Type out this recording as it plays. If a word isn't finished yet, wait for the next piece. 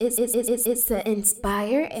It's the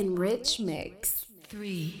Inspire and Rich mix.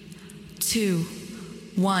 3, 2,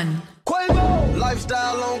 1. Quavo!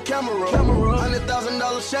 Lifestyle on camera.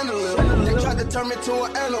 $100,000 chandelier. They tried to turn me to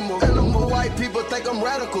an animal. White people think I'm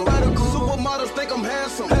radical. Supermodels think I'm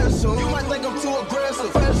handsome. You might think I'm too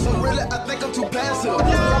aggressive. Really, I think I'm too passive. I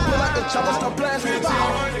pull out the chopper, start blasting.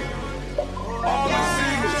 All I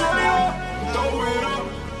see is straight up, throw it up.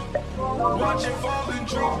 Watch it fall and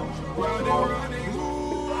drop. Round and round and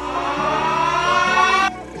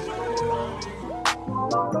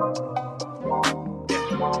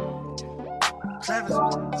Flavour,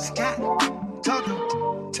 Scott,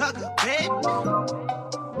 Tugger, bitch.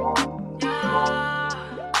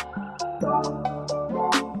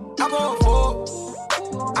 I go for,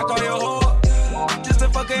 I call your whore, just to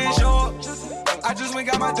fucking show. I just went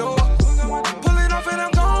got my door, pulling off and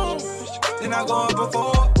I'm gone. Then I go up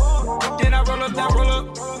before, then I roll up,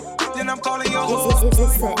 then I'm calling your whore. It's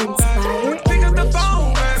the Inspire Pick up and the Rich phone,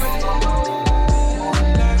 mix. baby.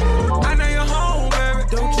 I know you're home, baby.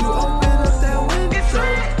 Don't you open up that window?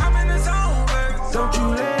 I'm in the zone, baby. Don't you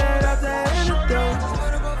let out that antidote.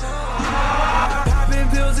 Popping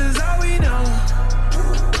pills is all we know.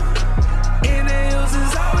 Inhales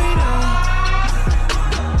is all we know.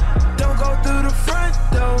 Don't go through the front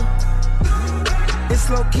door. It's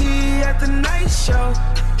low key at the night show.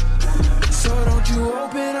 So don't you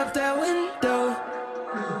open up that window.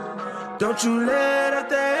 Don't you let out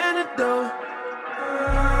that antidote.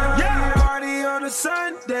 Yeah, party on a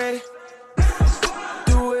Sunday.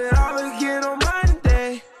 Do it all again on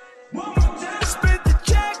Monday. Spent the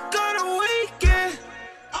check on the weekend.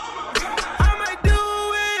 I might do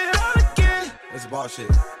it all again. That's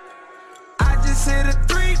bullshit. I just hit a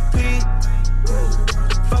 3-peat.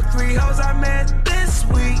 Fuck 3 hoes I met this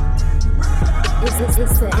week. It's the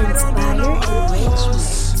Inspire and Rich mix.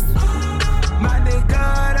 My nigga,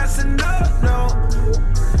 that's a no-no.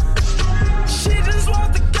 She just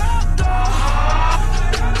want the go-go.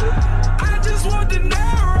 I just want the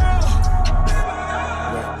narrow.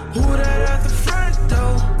 Who that at the front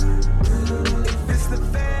door? If it's the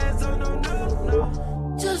fans, oh no.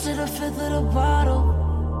 Just to the fifth of the bottle.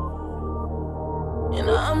 And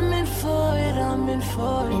I'm in for it.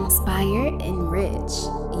 Inspire and Rich,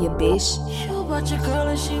 your bitch. You bought your girl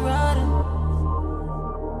and she riding.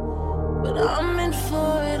 But I'm in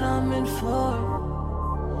for it.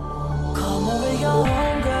 Call over your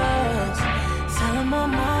homegirls, tell them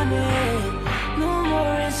I'm on it. No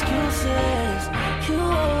more excuses, you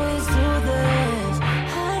always do this. I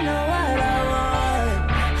know what I want.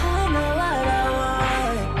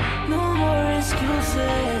 No more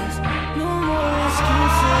excuses,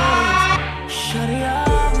 Shorty, I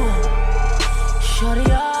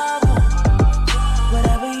want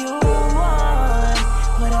whatever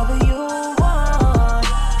you want.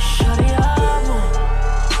 Shorty,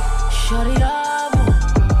 I want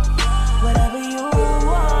whatever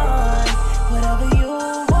you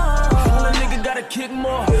want. All a nigga gotta kick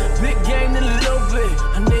more. Big game in a little bit.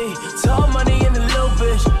 I need tall money in a little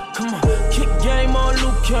bitch. Come on, kick game on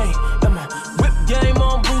Luke Kane. And my whip game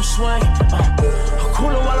on Bruce Wayne. I'm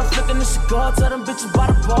coolin' while I'm flicking the cigar. Tell them bitches by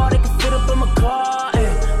the bar, they can fit up in my car.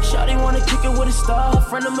 And shawty wanna kick it with a star. Her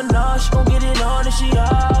friend of Minaj, she gon' get it on and she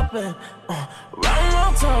hoppin'.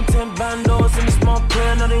 Round town, 10 bandos in a small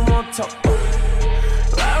crib, now they won't talk.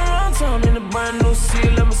 Round town in a brand new C,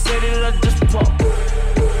 let me say that I just pop.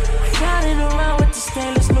 Riding around with the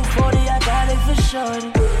stainless new 40, I got it for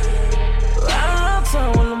shorty. Round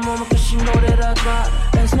town when I'm on, cause she know that I got it.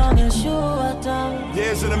 As long as you are down.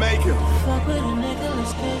 Years in the making. Fuck with a nigga,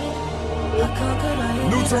 let's get it. I conquered, I hit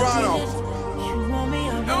New it, Toronto. I did it. You want me, I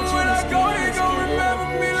want And you, when let's I get go, it, they let's gon' get it. remember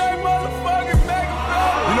me like motherfucking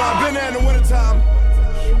Megaphone. You know, I've been there in the wintertime.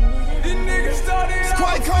 These niggas started It's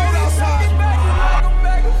quite cold outside.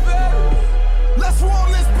 Let's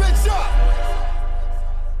warm this bitch up.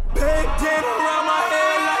 Big game around my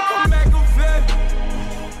head like a Machiavelli.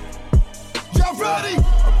 Y'all ready? I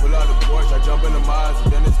pull out the Porsche, I jump in the Maz,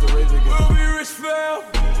 and then it's the Razor again. We'll be rich, fam.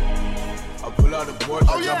 I pull out the Porsche,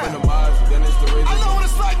 Oh, I jump yeah. in the Maz, and then it's the Razor I know again. what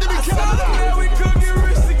it's like to be counted out. Yeah, we could get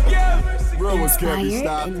rich together. Real ones can't be Inspire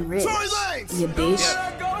stopped. and Rich, Tory Lanez. your bitch. When I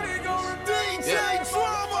go, they gon' remember me DJ like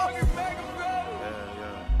Drama. motherfucking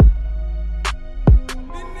Machiavelli.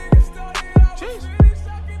 These niggas started out with really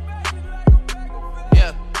sucking back like a Machiavelli.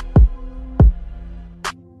 Yeah.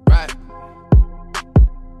 Right.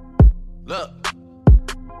 Look.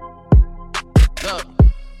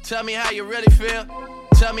 Tell me how you really feel.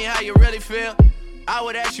 Tell me how you really feel. I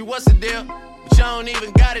would ask you what's the deal, but you don't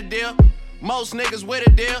even got a deal. Most niggas with a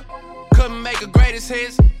deal couldn't make a greatest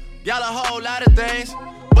hits. Y'all a whole lot of things,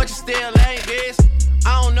 but you still ain't this.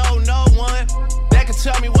 I don't know no one that can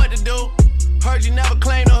tell me what to do. Heard you never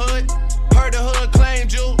claimed the hood. Heard the hood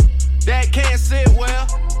claimed you. That can't sit well.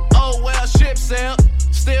 Oh well, ship sail.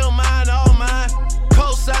 Still mine, all mine.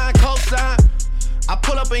 Cosign, cosign. I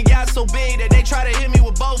pull up and got so big that they try to hit me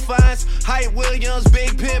with both fines. Hype Williams,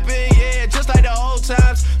 Big Pimpin', yeah, just like the old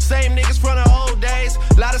times. Same niggas from the old days.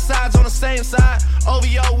 Lot of sides on the same side.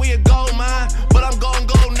 OVO, we a gold mine, but I'm gon'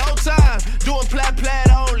 go no time. Doing plat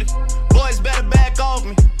only. Boys better back off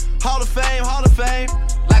me. Hall of Fame.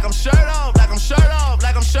 Like I'm shirt off, like I'm shirt off,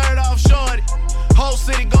 like I'm shirt off, shorty. Whole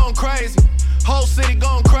city going crazy. Whole city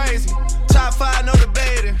going crazy. Top 5, no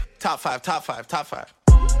debating. Top 5.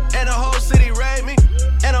 And the whole city rate me.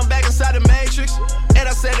 And I'm back inside the matrix. And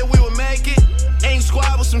I said that we would make it. Ain't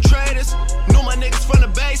squad with some traitors. Knew my niggas from the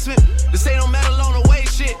basement. This ain't no metal on the way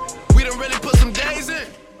shit. We done really put some days in.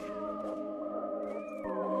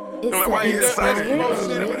 It's Why you excited?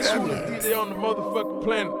 DJ on the motherfucking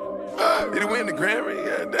planet. Did he win the Grammy?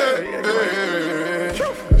 Yeah, damn.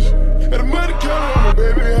 Got the money count on me,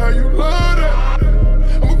 baby. How you love that?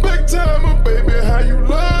 I'm a big timer, baby. How you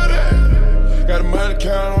love that? Got the money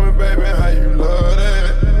count on me, baby. How you love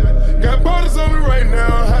that? Got borders on me right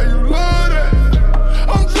now. How you love that?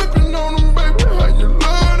 I'm dripping on them, baby. How you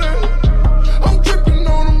love that? I'm dripping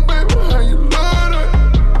on them, baby. How you love that?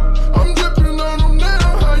 I'm dripping on them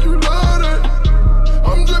now. How you love that?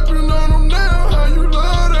 I'm dripping on them now. How you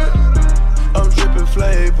love that? I'm dripping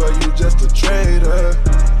flavor. You just a trader.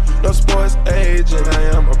 No sports agent, I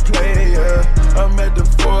am a player. I'm at the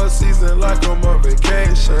Four Seasons like I'm on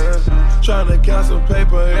vacation. Tryna count some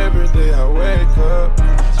paper every day I wake up.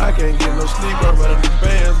 I can't get no sleep, I'm running the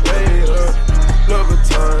bands way up.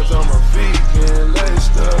 Louboutins on my feet, getting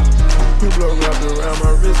laced up. People wrapped around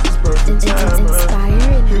my wrist, it's perfect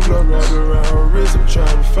timing. People wrapped around her wrist, I'm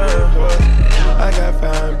trying to find her. I got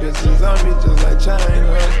 5 bitches on me just like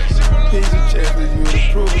China. Here's a chance for you to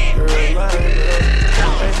prove it, girl, line up.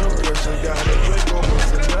 Ain't no rush, I got a drink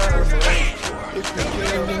almost a dime.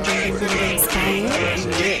 Inspired and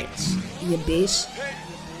rich, you bitch.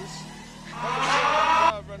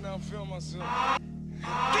 Right now, I'm feeling myself.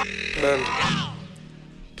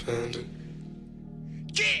 Panda.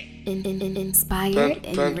 Inspired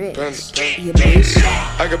and rich, you bitch.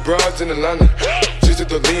 I got broads in Atlanta, just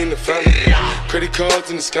to lean the family. Credit cards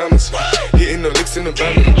in the scammers, hitting the licks in the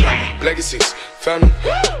van. Legacies, family,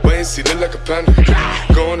 wait and see, look like a panda.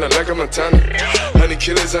 Going out like a Montana, 100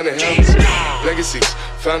 killers on the helmets. Legacies,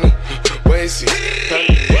 family, wait and see,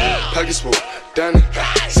 family. Pockets full, Danny,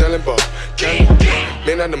 selling ball, candy.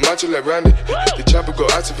 Man on the macho like Randy, the chopper go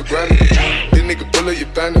out to for granted. This nigga bullet you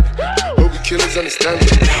bandit, hope you killers understand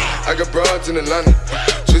it. I got broads in Atlanta,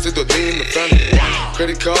 twisted the lean in the family.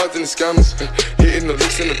 Credit cards in the scammers, hitting the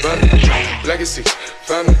licks in the van. Legacy,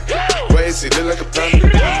 family, wait and see, look like a panda.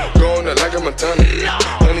 Going out like a Montana,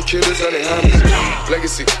 100 killers on the hammers.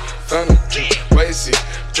 Legacy, family, wait and see,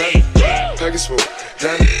 family. Package full,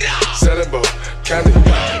 Danny, selling ball, candy.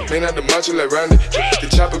 Man out the macho like Randy, the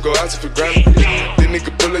chopper go out to for granted. This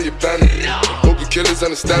nigga bullet you bandit, hope you killers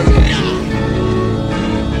understand me.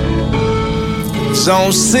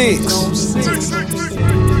 Zone 6.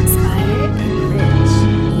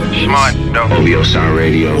 Smart, though. OVO Sound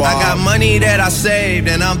Radio. I got money that I saved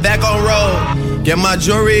and I'm back on road. Get my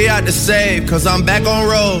jewelry out the safe, cause I'm back on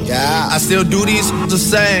road. Yeah. I still do these the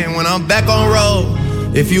same when I'm back on road.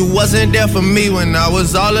 If you wasn't there for me when I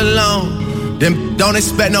was all alone, then don't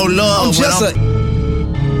expect no love. I'm just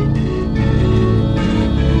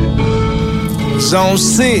Zone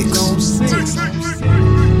 6.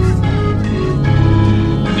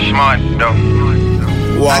 Smart, though.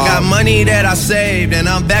 I got money that I saved and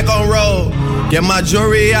I'm back on road. Get my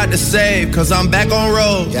jewelry out the safe, cause I'm back on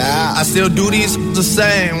road. Yeah. I still do these the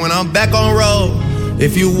same when I'm back on road.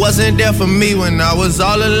 If you wasn't there for me when I was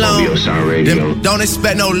all alone, then don't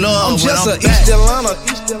expect no love. I'm just a East Atlanta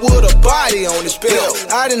with a body on his belt.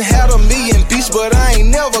 I done had a million beats, but I ain't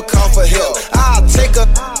never called for help. I'll take a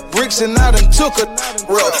bricks and I done took a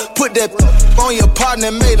roll. Put that on your partner,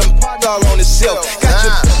 made him all on himself. Got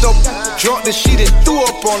your dope drunk that she done threw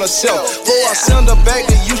up on herself. Before I send her back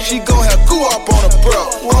to you, she gon' have goo up on her bro.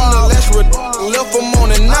 I'm the last left, I'm on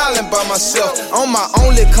an island by myself. I'm my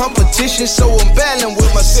only competition, so I'm battling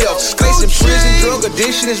with myself. Facing prison, drug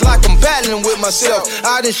addiction is like I'm battling with myself.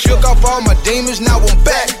 I done shook off all my demons, now I'm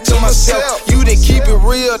back to myself. You didn't keep it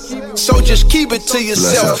real, so just keep it to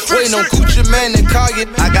yourself. Waiting on Gucci Man to call you.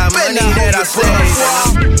 I got money that I saved.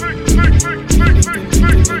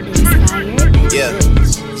 Yeah.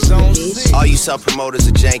 All you self-promoters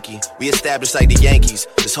are janky. We established like the Yankees.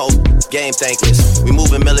 This whole game thankless. We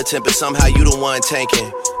moving militant, but somehow you the one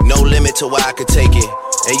tanking. No limit to where I could take it.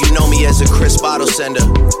 And you know me as a crisp bottle sender,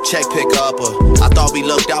 check picker upper. I thought we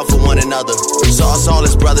looked out for one another. Saw us all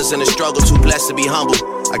as brothers in the struggle, too blessed to be humble.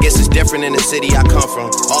 I guess it's different in the city I come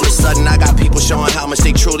from. All of a sudden I got people showing how much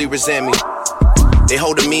they truly resent me. They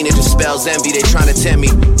hold a meaning to spells envy, they trying to tempt me.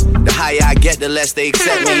 The higher I get, the less they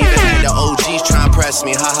accept me. Even had the OGs try and press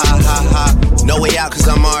me, ha ha ha ha. No way out cause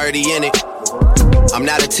I'm already in it. I'm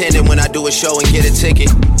not attending when I do a show and get a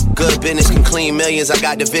ticket. Good business can clean millions, I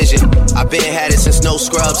got the vision. I been had it since no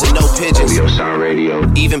scrubs and no pigeons. Radio.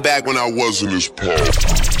 Even back when I wasn't as poor.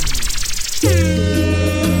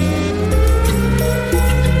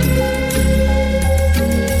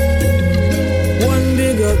 One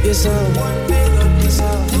big up yourself. One big up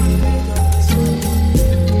yourself.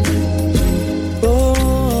 Oh,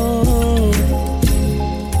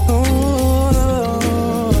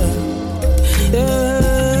 oh,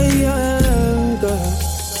 yeah, yeah, girl.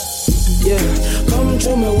 Yeah, come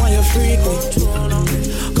to me while you freak me.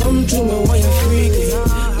 Come to me while you freak me.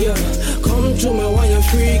 Yeah, come to me while you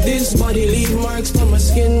freak. This body leave marks on my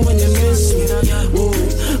skin when you miss me. Whoa,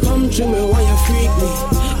 come to me while you freak me.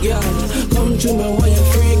 Yeah, come to me while you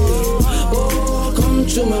freak me. Oh, come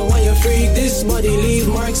to me while you freak. This body leave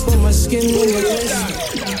marks on my skin when you miss me.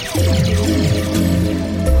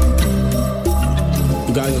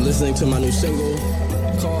 You guys are listening to my new single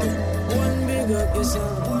called One Big Up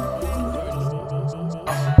Yourself.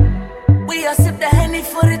 We a sip the Henny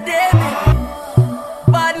for the day, baby.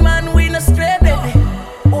 Bad man, we no stray, baby.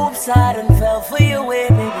 Oops, I done fell for your way,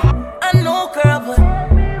 baby. I know, girl, but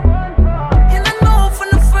and I know from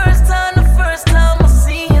the first time I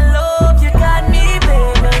seen your love, you got me,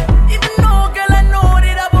 baby. Even though, girl, I know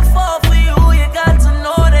that I would fall for you, you got to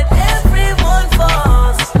know that everyone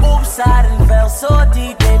falls. Oops, I done fell so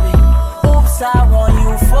deep, baby. Oops, I want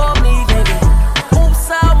you for me, baby. Oops,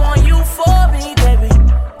 I want you for me, baby.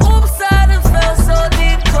 Oops, I done fell so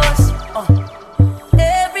deep, cause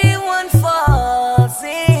everyone falls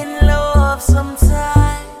in love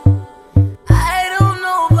sometime. I don't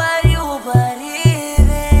know about you, but it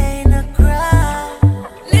ain't a crime.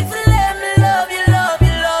 If you let me love you, love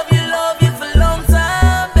you, love you, love you for a long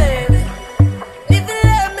time, baby. If you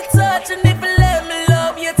let me touch and if you let me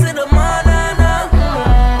love you to the morning.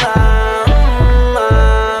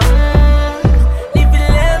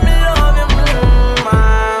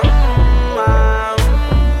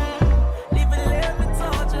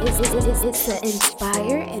 It's the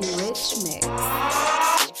Inspire and Rich mix.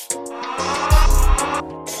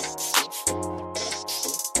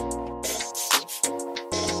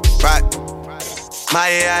 Right, my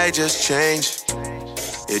AI just changed.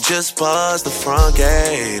 It just buzzed the front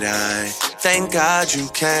gate. I thank God you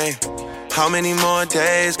came. How many more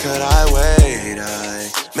days could I wait? I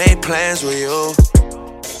made plans with you,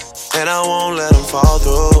 and I won't let them fall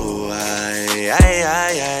through.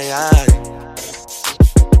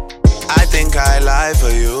 I think I lie for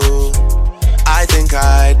you. I think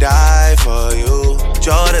I die for you.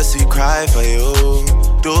 Jodeci cry for you.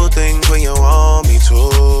 Do things when you want me to.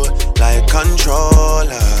 Like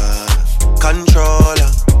controller, controller.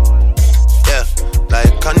 Yeah,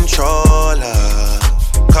 like controller,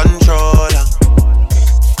 controller.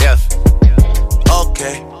 Yeah,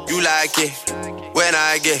 okay, you like it when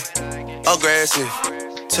I get aggressive.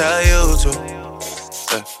 Tell you to.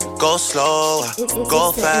 Go slower,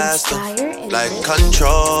 go faster, like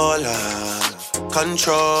controller,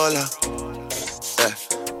 controller, yeah,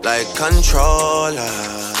 like controller,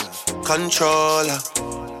 controller,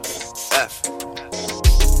 yeah.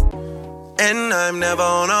 And I'm never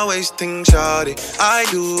on a wasting shawty. I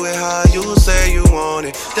do it how you say you want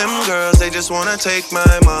it. Them girls, they just wanna take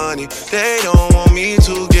my money. They don't want me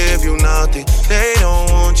to give you nothing. They don't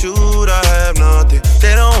want you to have nothing.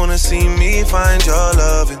 They don't wanna see me find your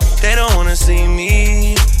loving. They don't wanna see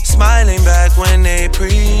me smiling back when they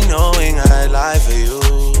pre-knowing I lie for you.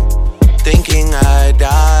 Thinking I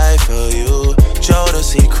die for you.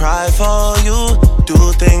 Jodeci cry for you.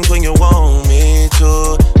 Do things when you want me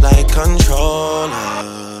to. Like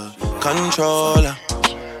controller, controller.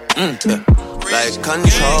 Yeah. Like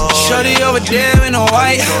controller. Shorty over there in a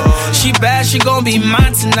white. She bad, she gon' be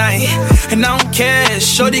mine tonight. And I don't care,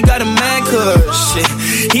 shorty got a man, cause shit,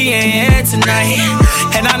 he ain't here tonight.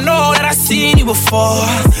 And I know that I seen you before.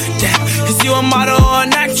 Damn, is you a model or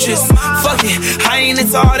an actress? Fuck it, I ain't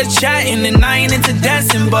into all the chatting and I ain't into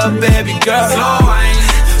dancing, but baby girl, slow wine,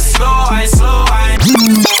 slow wine, slow wine.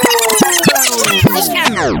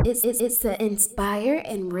 It's the Inspire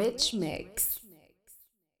and Rich mix.